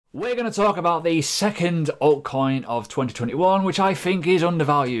We're going to talk about the second altcoin of 2021, which I think is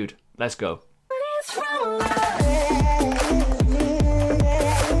undervalued. Let's go. So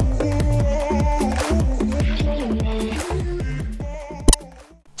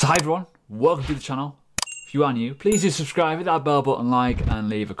hi everyone, welcome to the channel. If you are new, please do subscribe, hit that bell button, like, and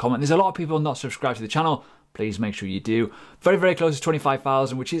leave a comment. There's a lot of people not subscribed to the channel. Please make sure you do. Very, very close to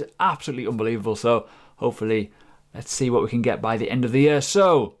 25,000, which is absolutely unbelievable. So hopefully, let's see what we can get by the end of the year.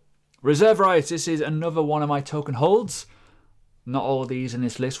 So, reserve rights. This is another one of my token holds. Not all of these in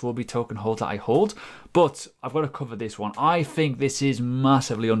this list will be token holds that I hold, but I've got to cover this one. I think this is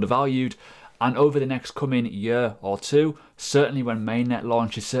massively undervalued. And over the next coming year or two, certainly when mainnet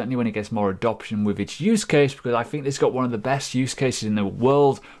launches, certainly when it gets more adoption with its use case, because I think this got one of the best use cases in the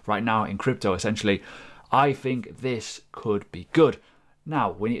world right now in crypto, essentially, I think this could be good.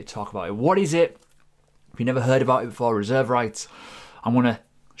 Now, we need to talk about it. What is it? If you've never heard about it before, reserve rights, I'm going to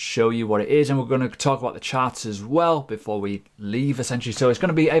show you what it is, and we're going to talk about the charts as well before we leave, essentially. So it's going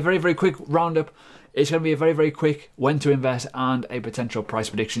to be a very, very quick roundup. It's going to be a very, very quick when to invest and a potential price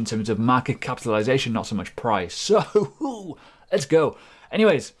prediction in terms of market capitalization, not so much price. So let's go.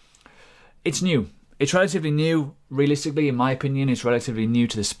 Anyways, it's new. It's relatively new. Realistically, in my opinion, it's relatively new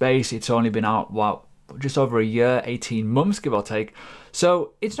to the space. It's only been out, well, just over a year, 18 months, give or take.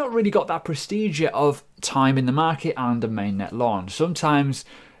 So it's not really got that prestige yet of time in the market and a mainnet launch. Sometimes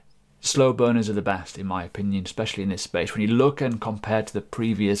slow burners are the best, in my opinion, especially in this space. When you look and compare to the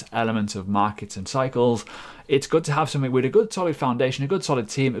previous elements of markets and cycles, it's good to have something with a good solid foundation, a good solid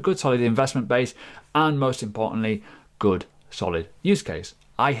team, a good solid investment base, and most importantly, good solid use case.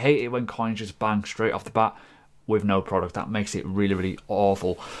 I hate it when coins just bang straight off the bat with no product. That makes it really, really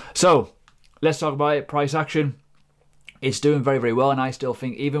awful. So let's talk about it. Price action. It's doing very, very well, and I still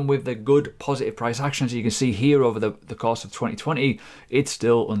think even with the good positive price action, as you can see here over the course of 2020, it's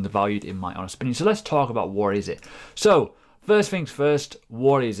still undervalued in my honest opinion. So let's talk about what is it. So first things first,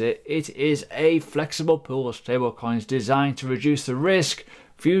 what is it? It is a flexible pool of stablecoins designed to reduce the risk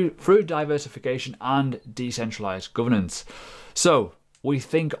through diversification and decentralized governance. So we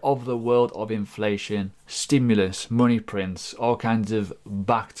think of the world of inflation, stimulus, money prints, all kinds of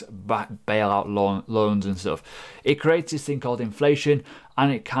backed bailout loans and stuff. It creates this thing called inflation,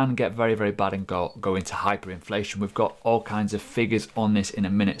 and it can get very, very bad and go into hyperinflation. We've got all kinds of figures on this in a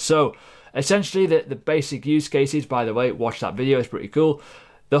minute. So essentially the basic use cases, by the way, watch that video, it's pretty cool.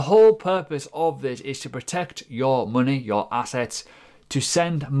 The whole purpose of this is to protect your money, your assets, to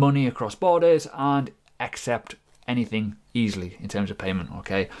send money across borders and accept anything easily in terms of payment.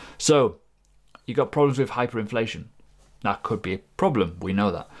 Okay, so you got problems with hyperinflation. That could be a problem. We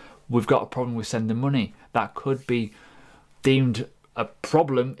know that. We've got a problem with sending money. That could be deemed a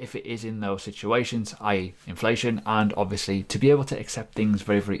problem if it is in those situations, i.e. inflation, and obviously to be able to accept things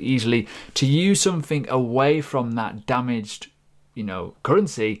very, very easily, to use something away from that damaged,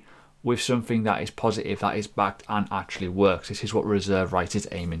 currency with something that is positive, that is backed and actually works. This is what reserve rights is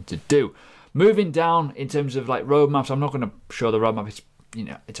aiming to do. Moving down in terms of like roadmaps, I'm not going to show the roadmap.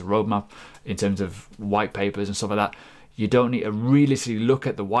 It's a roadmap in terms of white papers and stuff like that. You don't need to realistically look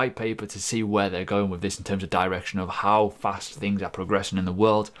at the white paper to see where they're going with this in terms of direction of how fast things are progressing in the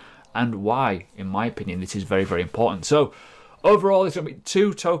world and why, in my opinion, this is very, very important. So overall, there's going to be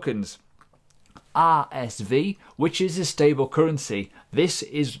two tokens. RSV, which is a stable currency. This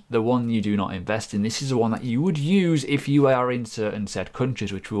is the one you do not invest in. This is the one that you would use if you are in certain said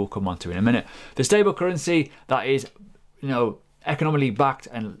countries, which we will come on to in a minute. The stable currency that is, economically backed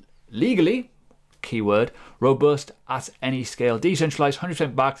and legally, keyword, robust at any scale, decentralized,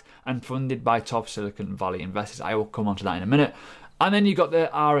 100% backed and funded by top Silicon Valley investors. I will come on to that in a minute. And then you got the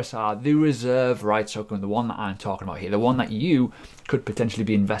RSR, the reserve rights token, the one that I'm talking about here, the one that you could potentially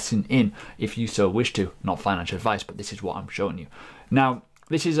be investing in if you so wish to. Not financial advice, but this is what I'm showing you. Now,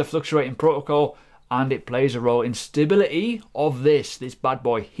 this is a fluctuating protocol, and it plays a role in stability of this bad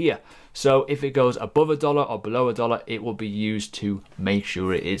boy here. So if it goes above $1 or below $1, it will be used to make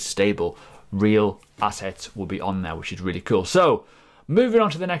sure it is stable. Real assets will be on there, which is really cool. So moving on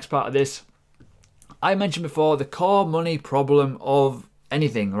to the next part of this. I mentioned before the core money problem of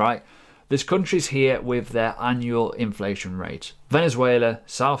anything, right? There's countries here with their annual inflation rates. Venezuela,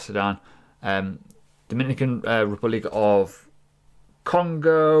 South Sudan, Dominican Republic of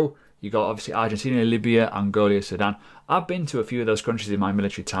Congo, you got obviously Argentina, Libya, Angola, Sudan. I've been to a few of those countries in my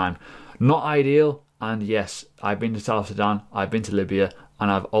military time. Not ideal, and yes, I've been to South Sudan, I've been to Libya,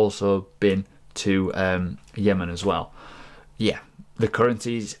 and I've also been to Yemen as well. Yeah, the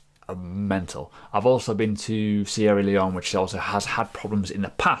currencies mental. I've also been to Sierra Leone, which also has had problems in the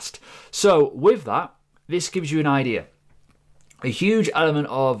past. So with that, this gives you an idea. A huge element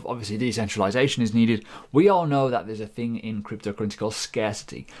of obviously decentralization is needed. We all know that there's a thing in cryptocurrency called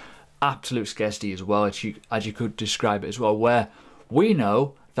scarcity, absolute scarcity as well, as you could describe it as well, where we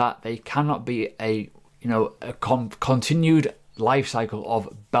know that they cannot be a continued life cycle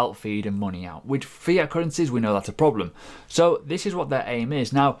of belt feeding money out. With fiat currencies, we know that's a problem. So this is what their aim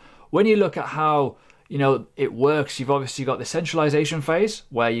is. Now, when you look at how it works, you've obviously got the centralization phase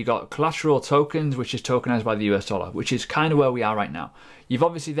where you got collateral tokens, which is tokenized by the US dollar, which is kind of where we are right now. You've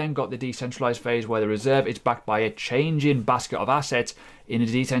obviously then got the decentralized phase where the reserve is backed by a changing basket of assets in a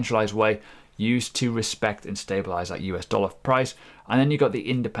decentralized way used to respect and stabilize that US dollar price. And then you've got the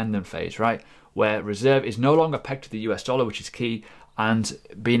independent phase, right? Where reserve is no longer pegged to the US dollar, which is key, and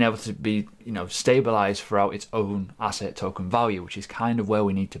being able to be, stabilized throughout its own asset token value, which is kind of where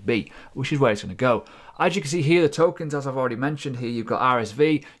we need to be, which is where it's going to go. As you can see here, the tokens, as I've already mentioned here, you've got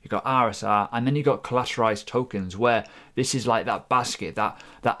RSV, you've got RSR, and then you've got collateralized tokens, where this is like that basket, that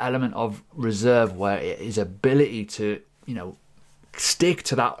element of reserve, where it is ability to, stick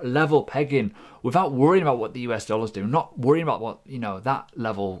to that level pegging without worrying about what the US dollars do, not worrying about what, that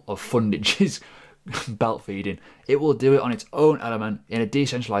level of fundage is belt feeding. It will do it on its own element in a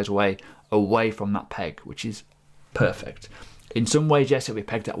decentralized way away from that peg, which is perfect. In some ways, yes, it'll be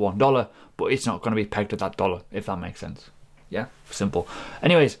pegged at $1, but it's not going to be pegged at that dollar, if that makes sense. Yeah, simple.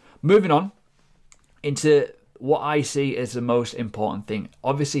 Anyways, moving on into what I see as the most important thing.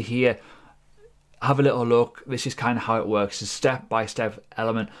 Obviously here, have a little look. This is kind of how it works. It's a step-by-step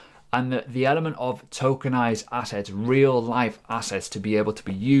element. And the element of tokenized assets, real life assets to be able to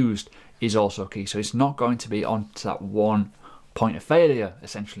be used is also key. So it's not going to be on to that one point of failure,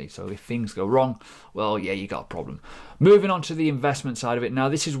 essentially. So if things go wrong, well, yeah, you got a problem. Moving on to the investment side of it. Now,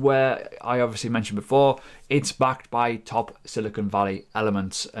 this is where I obviously mentioned before, it's backed by top Silicon Valley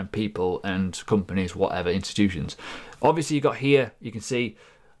elements and people and companies, whatever, institutions. Obviously, you got here, you can see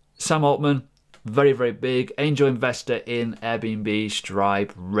Sam Altman, very, very big angel investor in Airbnb,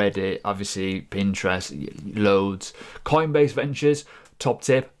 Stripe, Reddit, obviously Pinterest, loads. Coinbase Ventures, top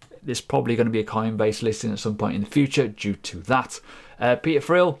tip. There's probably going to be a Coinbase listing at some point in the future due to that. Peter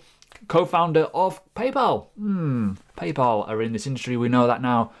Thiel, co-founder of PayPal. PayPal are in this industry, we know that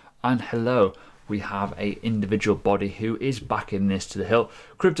now. And hello, we have a individual body who is backing this to the hill.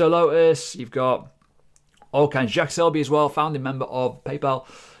 Crypto Lotus, you've got all kinds. Jack Selby as well, founding member of PayPal.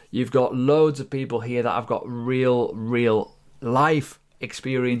 You've got loads of people here that have got real life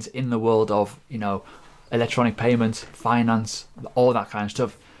experience in the world of, electronic payments, finance, all that kind of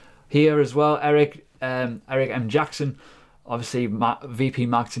stuff. Here as well, Eric M. Jackson, obviously VP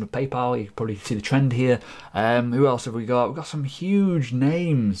Marketing of PayPal. You can probably see the trend here. Who else have we got? We've got some huge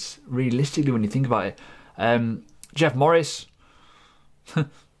names, realistically, when you think about it. Jeff Morris,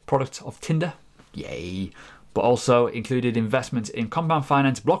 product of Tinder. Yay. But also included investments in Compound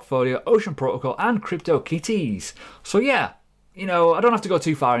Finance, Blockfolio, Ocean Protocol, and CryptoKitties. So yeah, I don't have to go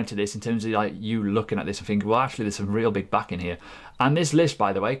too far into this in terms of like you looking at this and thinking, well, actually, there's some real big backing here. And this list,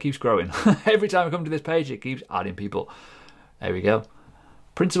 by the way, keeps growing. Every time I come to this page, it keeps adding people. There we go.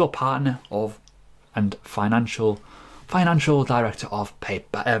 Principal partner of and financial director of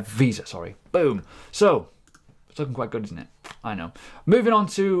Visa. Sorry. Boom. So it's looking quite good, isn't it? I know. Moving on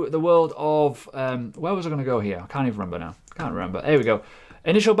to the world of, where was I going to go here? I can't even remember now. Can't remember. There we go.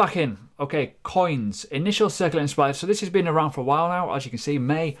 Initial back-in. Okay, coins. Initial circulating supply. So this has been around for a while now. As you can see,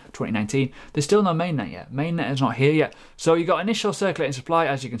 May 2019. There's still no mainnet yet. Mainnet is not here yet. So you got initial circulating supply,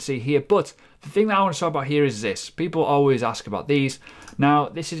 as you can see here. But the thing that I want to talk about here is this. People always ask about these. Now,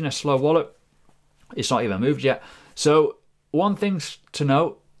 this is in a slow wallet. It's not even moved yet. So one thing to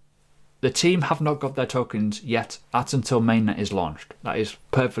note, the team have not got their tokens yet. That's until mainnet is launched. That is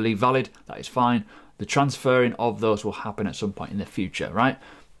perfectly valid. That is fine. The transferring of those will happen at some point in the future, right?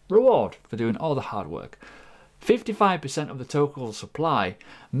 Reward for doing all the hard work. 55% of the total supply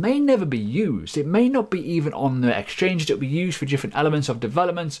may never be used. It may not be even on the exchanges. It will be used for different elements of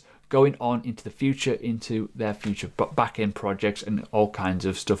developments going on into the future, into their future back-end projects and all kinds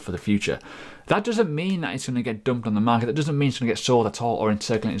of stuff for the future. That doesn't mean that it's going to get dumped on the market. That doesn't mean it's going to get sold at all or in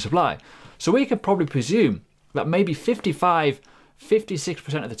circulating supply. So we could probably presume that maybe 56%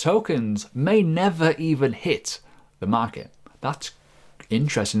 of the tokens may never even hit the market. That's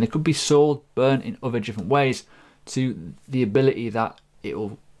interesting. They could be sold, burnt in other different ways to the ability that it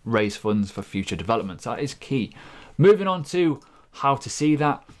will raise funds for future developments. That is key. Moving on to how to see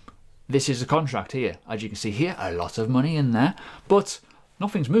that. This is a contract here. As you can see here, a lot of money in there, but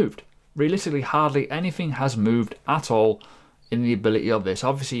nothing's moved. Realistically, hardly anything has moved at all in the ability of this.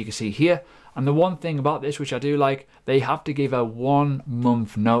 Obviously, you can see here, and the one thing about this, which I do like, they have to give a 1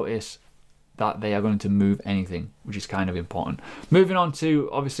 month notice that they are going to move anything, which is kind of important. Moving on to,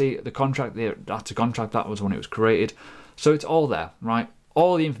 obviously, the contract. That's a contract. That was when it was created. So it's all there, right?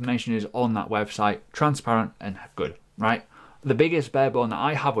 All the information is on that website, transparent and good, right? The biggest bare bone that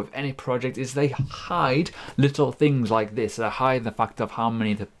I have with any project is they hide little things like this. They hide the fact of how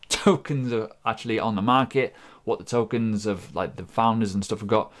many of the tokens are actually on the market, what the tokens of like the founders and stuff have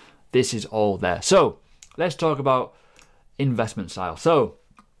got. This is all there. So let's talk about investment style. So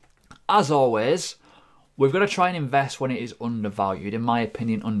as always, we've got to try and invest when it is undervalued. In my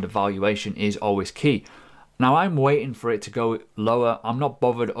opinion, undervaluation is always key. Now I'm waiting for it to go lower. I'm not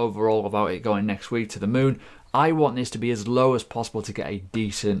bothered overall about it going next week to the moon. I want this to be as low as possible to get a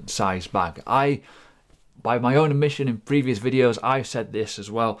decent sized bag. By my own admission in previous videos, I've said this as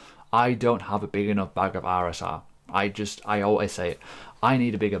well. I don't have a big enough bag of RSR. I always say it. I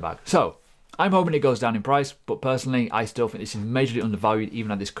need a bigger bag. So I'm hoping it goes down in price, but personally, I still think this is majorly undervalued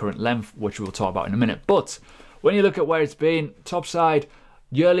even at this current length, which we'll talk about in a minute. But when you look at where it's been, top side,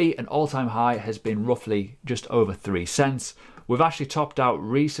 yearly and all-time high has been roughly just over 3 cents. We've actually topped out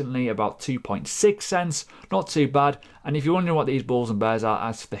recently about 2.6 cents, not too bad. And if you're wondering what these bulls and bears are,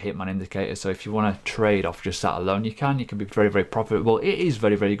 that's the Hitman indicator. So if you want to trade off just that alone, you can be very, very profitable. It is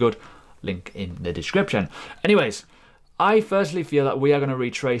very, very good. Link in the description. Anyways, I personally feel that we are going to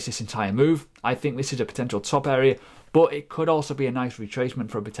retrace this entire move. I think this is a potential top area, but it could also be a nice retracement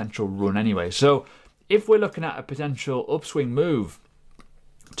for a potential run anyway. So if we're looking at a potential upswing move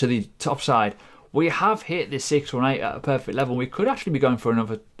to the top side, we have hit this 618 at a perfect level. We could actually be going for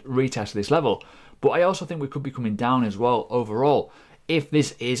another retest of this level, but I also think we could be coming down as well overall if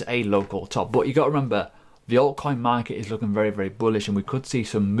this is a local top. But you got to remember, the altcoin market is looking very, very bullish, and we could see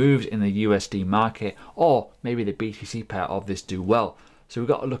some moves in the USD market, or maybe the BTC pair of this do well. So we've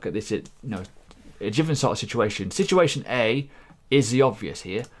got to look at this at, a different sort of situation. Situation A is the obvious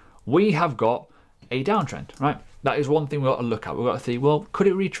here. We have got a downtrend, right? That is one thing we've got to look at. We've got to think, well, could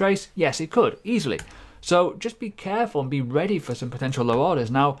it retrace? Yes, it could, easily. So just be careful and be ready for some potential low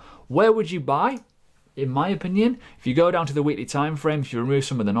orders. Now, where would you buy? In my opinion, if you go down to the weekly time frame, if you remove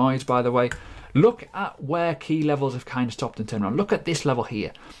some of the noise, by the way, look at where key levels have kind of stopped and turned around. Look at this level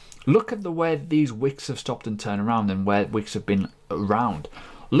here. Look at where these wicks have stopped and turned around and where wicks have been around.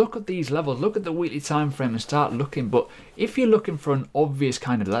 Look at these levels. Look at the weekly time frame and start looking. But if you're looking for an obvious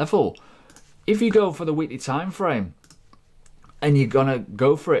kind of level, if you go for the weekly time frame and you're gonna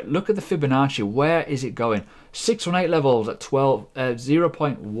go for it, look at the Fibonacci. Where is it going? 618 levels at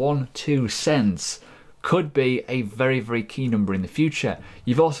 0.12 cents could be a very, very key number in the future.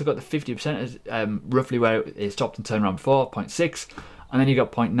 You've also got the 50% as roughly where it stopped and turned around before, 0.6, and then you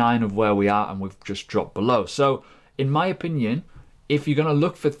got 0.9 of where we are, and we've just dropped below. So in my opinion, if you're gonna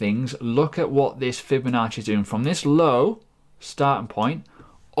look for things, look at what this Fibonacci is doing from this low starting point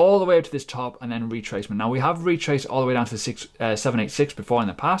all the way up to this top, and then retracement. Now we have retraced all the way down to the 786 before in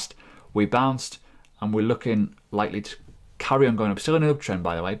the past. We bounced, and we're looking likely to carry on going up. Still in an uptrend,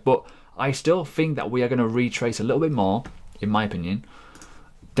 by the way, but I still think that we are going to retrace a little bit more, in my opinion,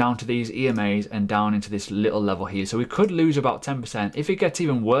 down to these EMAs and down into this little level here. So we could lose about 10%. If it gets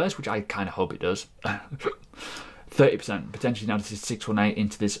even worse, which I kind of hope it does, 30%, potentially down to this 618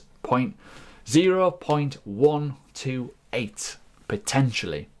 into this 0.128.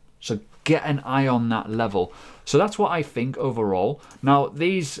 potentially. So get an eye on that level. So that's what I think overall. Now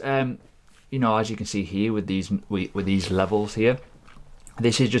these, as you can see here with these levels here,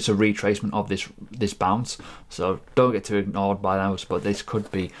 this is just a retracement of this bounce. So don't get too ignored by those, but this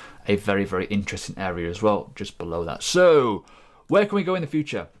could be a very, very interesting area as well, just below that. So where can we go in the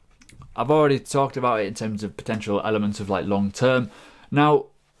future? I've already talked about it in terms of potential elements of like long term. Now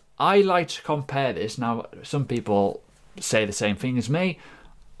I like to compare this. Now some people say the same thing as me.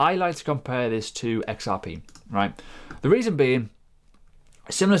 I like to compare this to XRP, right? The reason being,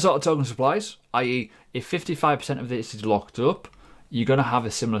 similar sort of token supplies, i.e. if 55% of this is locked up, you're going to have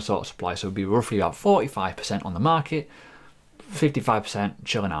a similar sort of supply. So it'll be roughly about 45% on the market, 55%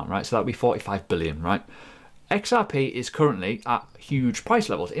 chilling out, right? So that'll be 45 billion, right? XRP is currently at huge price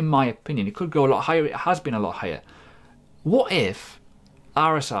levels. In my opinion, it could go a lot higher. It has been a lot higher. What if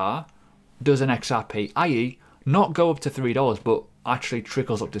RSR does an XRP, i.e. not go up to $3, but actually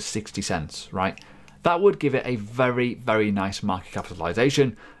trickles up to 60 cents, right? That would give it a very, very nice market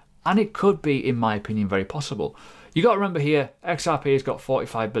capitalization, and it could be, in my opinion, very possible. You got to remember here, XRP has got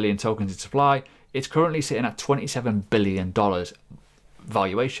 45 billion tokens in supply. It's currently sitting at $27 billion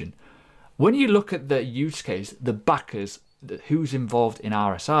valuation. When you look at the use case, the backers, who's involved in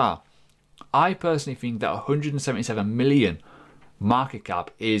RSR, I personally think that 177 million market cap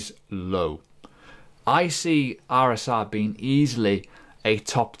is low. I see RSR being easily a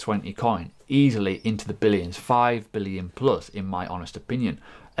top 20 coin, easily into the billions, 5 billion plus, in my honest opinion.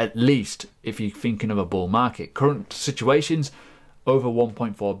 At least if you're thinking of a bull market. Current situations, over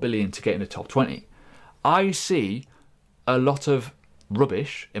 1.4 billion to get in the top 20. I see a lot of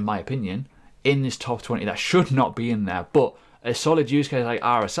rubbish, in my opinion, in this top 20 that should not be in there, but a solid use case like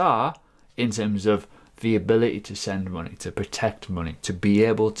RSR, in terms of the ability to send money, to protect money, to be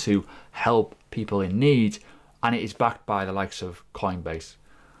able to help people in need, and it is backed by the likes of Coinbase,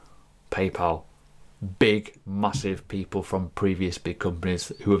 PayPal, big, massive people from previous big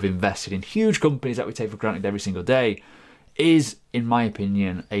companies who have invested in huge companies that we take for granted every single day, is, in my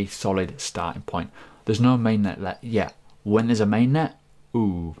opinion, a solid starting point. There's no mainnet yet. When there's a mainnet,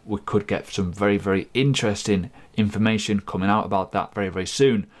 ooh, we could get some very, very interesting information coming out about that very, very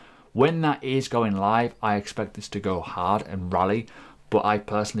soon. When that is going live, I expect this to go hard and rally, but I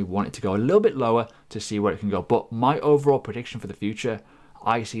personally want it to go a little bit lower to see where it can go. But my overall prediction for the future,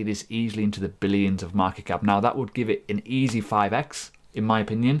 I see this easily into the billions of market cap. Now, that would give it an easy 5x, in my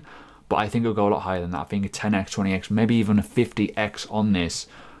opinion, but I think it'll go a lot higher than that. I think a 10x, 20x, maybe even a 50x on this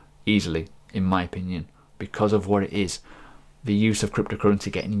easily, in my opinion, because of what it is. The use of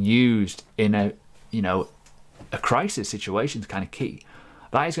cryptocurrency getting used in a, you know, a crisis situation is kind of key.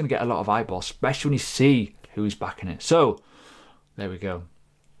 That is going to get a lot of eyeballs, especially when you see who's backing it. So, there we go.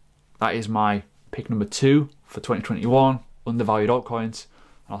 That is my pick number 2 for 2021, undervalued altcoins.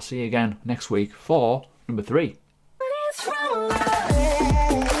 And I'll see you again next week for number 3.